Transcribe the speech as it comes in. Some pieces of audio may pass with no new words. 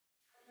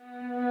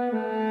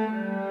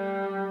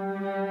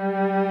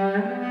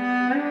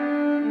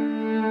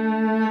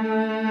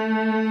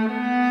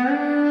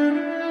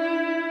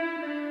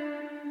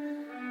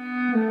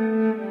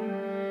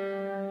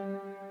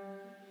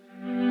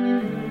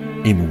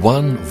in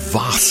one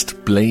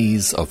vast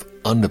blaze of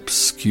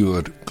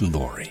unobscured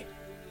glory,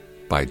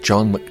 by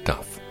John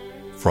Macduff,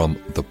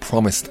 from The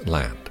Promised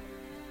Land,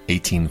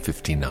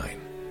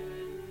 1859.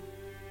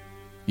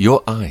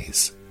 Your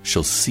eyes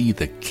shall see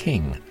the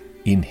King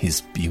in his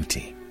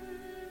beauty.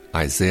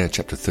 Isaiah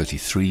chapter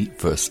 33,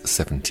 verse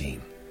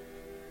 17.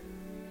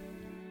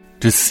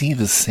 To see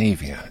the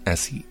Saviour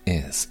as he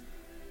is,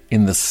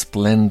 in the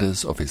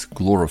splendors of his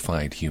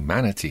glorified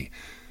humanity,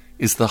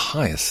 is the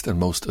highest and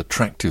most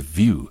attractive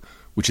view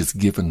which is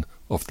given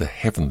of the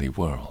heavenly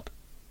world.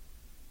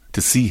 To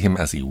see him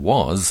as he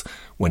was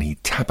when he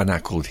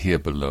tabernacled here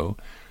below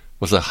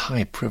was a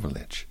high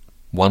privilege,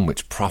 one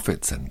which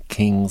prophets and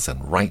kings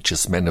and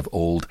righteous men of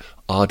old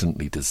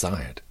ardently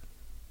desired.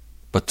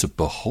 But to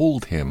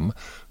behold him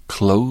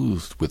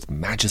clothed with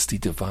majesty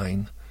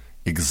divine,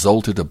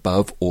 exalted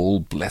above all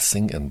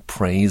blessing and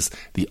praise,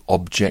 the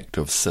object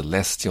of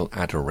celestial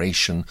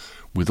adoration,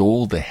 with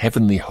all the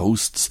heavenly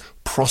hosts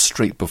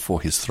prostrate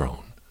before his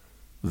throne,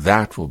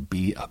 that will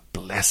be a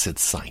blessed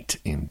sight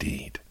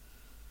indeed.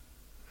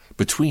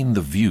 Between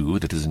the view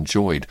that is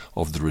enjoyed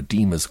of the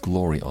Redeemer's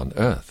glory on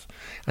earth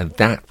and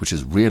that which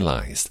is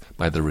realized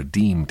by the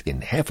redeemed in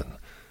heaven,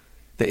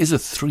 there is a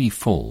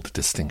threefold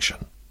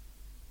distinction.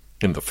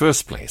 In the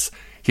first place,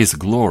 his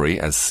glory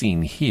as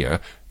seen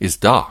here is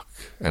dark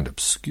and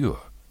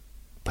obscure,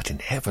 but in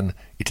heaven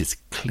it is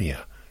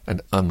clear and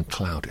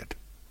unclouded.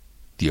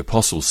 The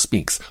apostle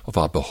speaks of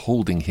our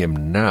beholding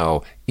him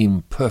now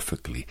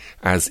imperfectly,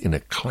 as in a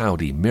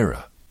cloudy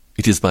mirror.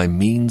 It is by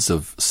means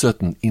of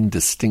certain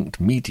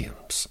indistinct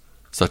mediums,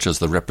 such as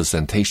the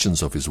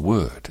representations of his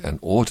word and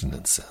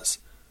ordinances,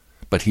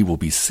 but he will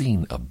be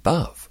seen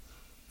above,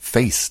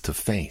 face to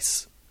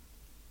face.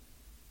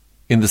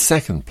 In the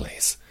second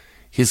place,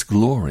 his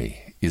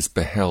glory is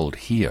beheld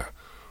here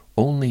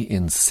only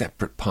in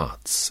separate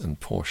parts and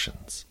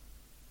portions.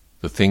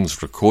 The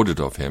things recorded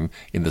of him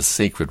in the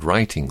sacred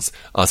writings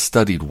are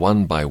studied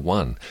one by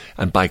one,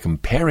 and by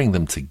comparing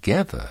them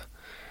together,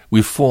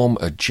 we form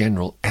a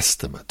general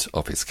estimate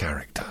of his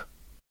character.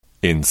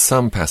 In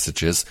some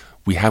passages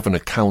we have an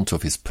account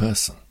of his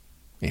person,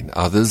 in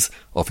others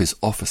of his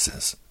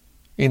offices,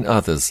 in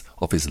others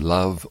of his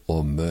love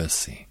or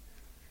mercy,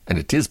 and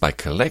it is by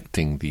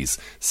collecting these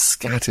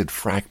scattered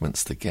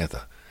fragments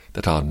together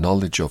that our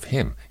knowledge of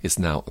him is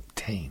now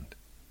obtained.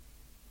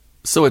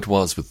 So it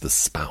was with the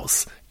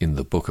spouse in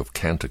the book of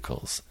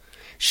Canticles.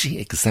 She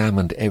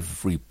examined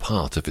every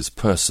part of his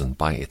person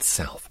by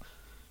itself.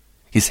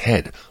 His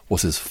head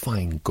was as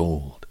fine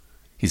gold,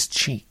 his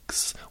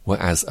cheeks were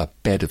as a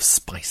bed of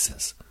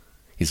spices,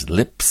 his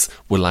lips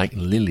were like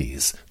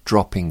lilies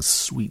dropping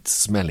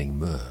sweet-smelling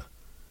myrrh,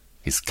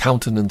 his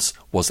countenance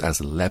was as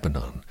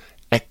Lebanon,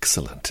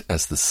 excellent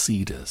as the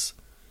cedars.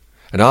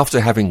 And after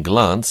having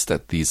glanced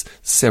at these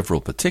several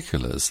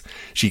particulars,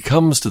 she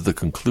comes to the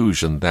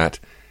conclusion that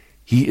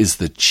he is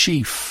the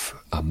chief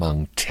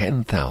among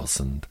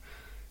 10,000,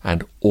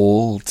 and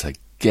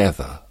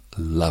altogether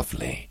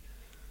lovely.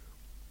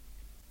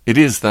 It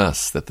is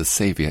thus that the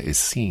Saviour is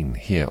seen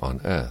here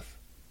on earth.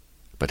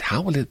 But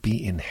how will it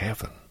be in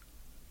heaven?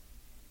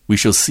 We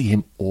shall see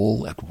him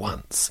all at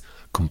once,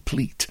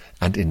 complete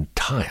and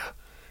entire,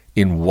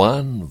 in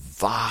one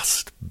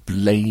vast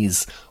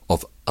blaze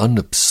of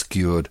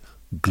unobscured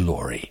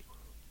glory.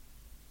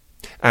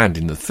 And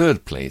in the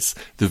third place,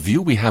 the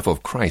view we have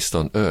of Christ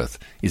on earth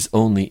is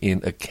only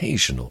in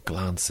occasional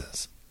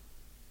glances.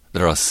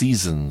 There are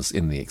seasons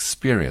in the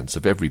experience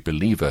of every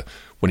believer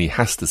when he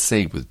has to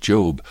say with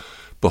Job,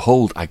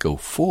 "Behold, I go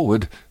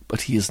forward,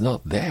 but he is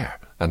not there,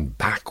 and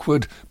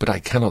backward, but I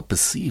cannot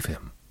perceive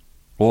him."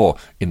 Or,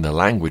 in the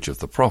language of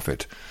the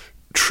prophet,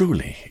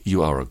 "Truly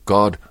you are a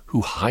God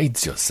who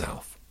hides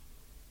yourself."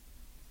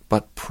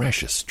 But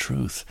precious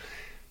truth,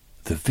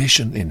 the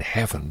vision in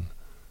heaven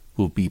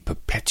will be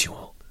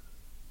perpetual.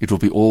 It will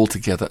be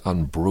altogether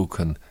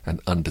unbroken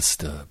and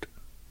undisturbed.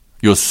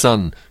 Your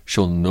sun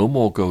shall no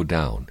more go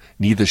down,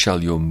 neither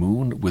shall your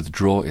moon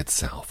withdraw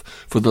itself,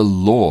 for the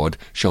Lord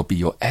shall be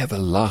your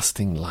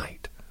everlasting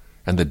light,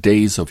 and the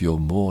days of your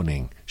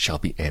mourning shall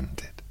be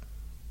ended.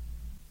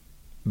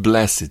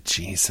 Blessed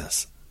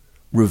Jesus,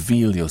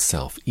 reveal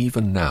yourself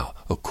even now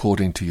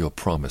according to your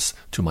promise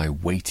to my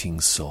waiting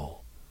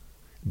soul.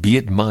 Be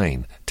it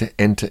mine to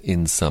enter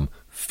in some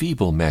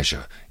feeble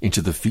measure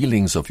into the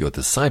feelings of your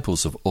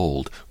disciples of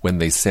old when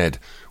they said,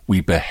 "We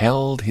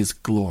beheld his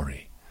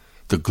glory,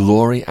 the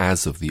glory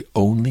as of the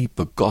only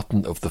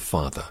begotten of the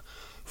Father,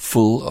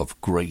 full of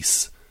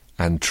grace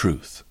and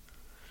truth,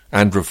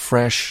 and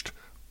refreshed,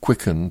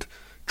 quickened,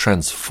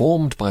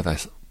 transformed by the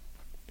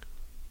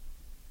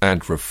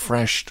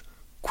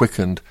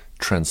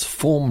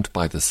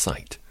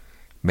sight,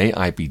 may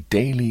I be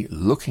daily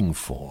looking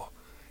for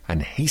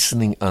and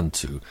hastening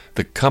unto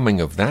the coming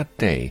of that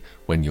day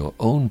when your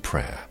own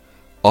prayer,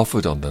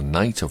 offered on the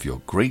night of your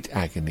great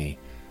agony,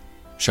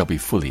 shall be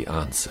fully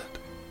answered.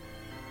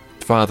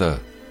 Father,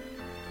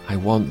 I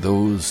want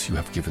those you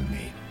have given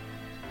me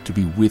to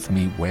be with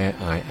me where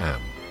I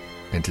am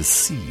and to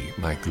see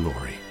my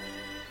glory.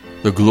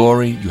 the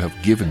glory you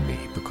have given me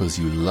because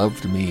you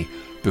loved me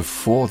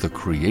before the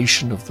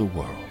creation of the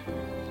world.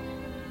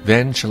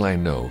 Then shall I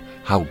know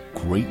how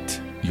great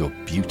your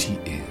beauty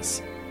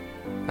is,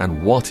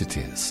 and what it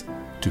is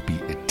to be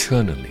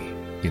eternally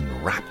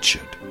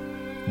enraptured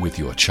with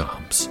your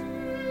charms.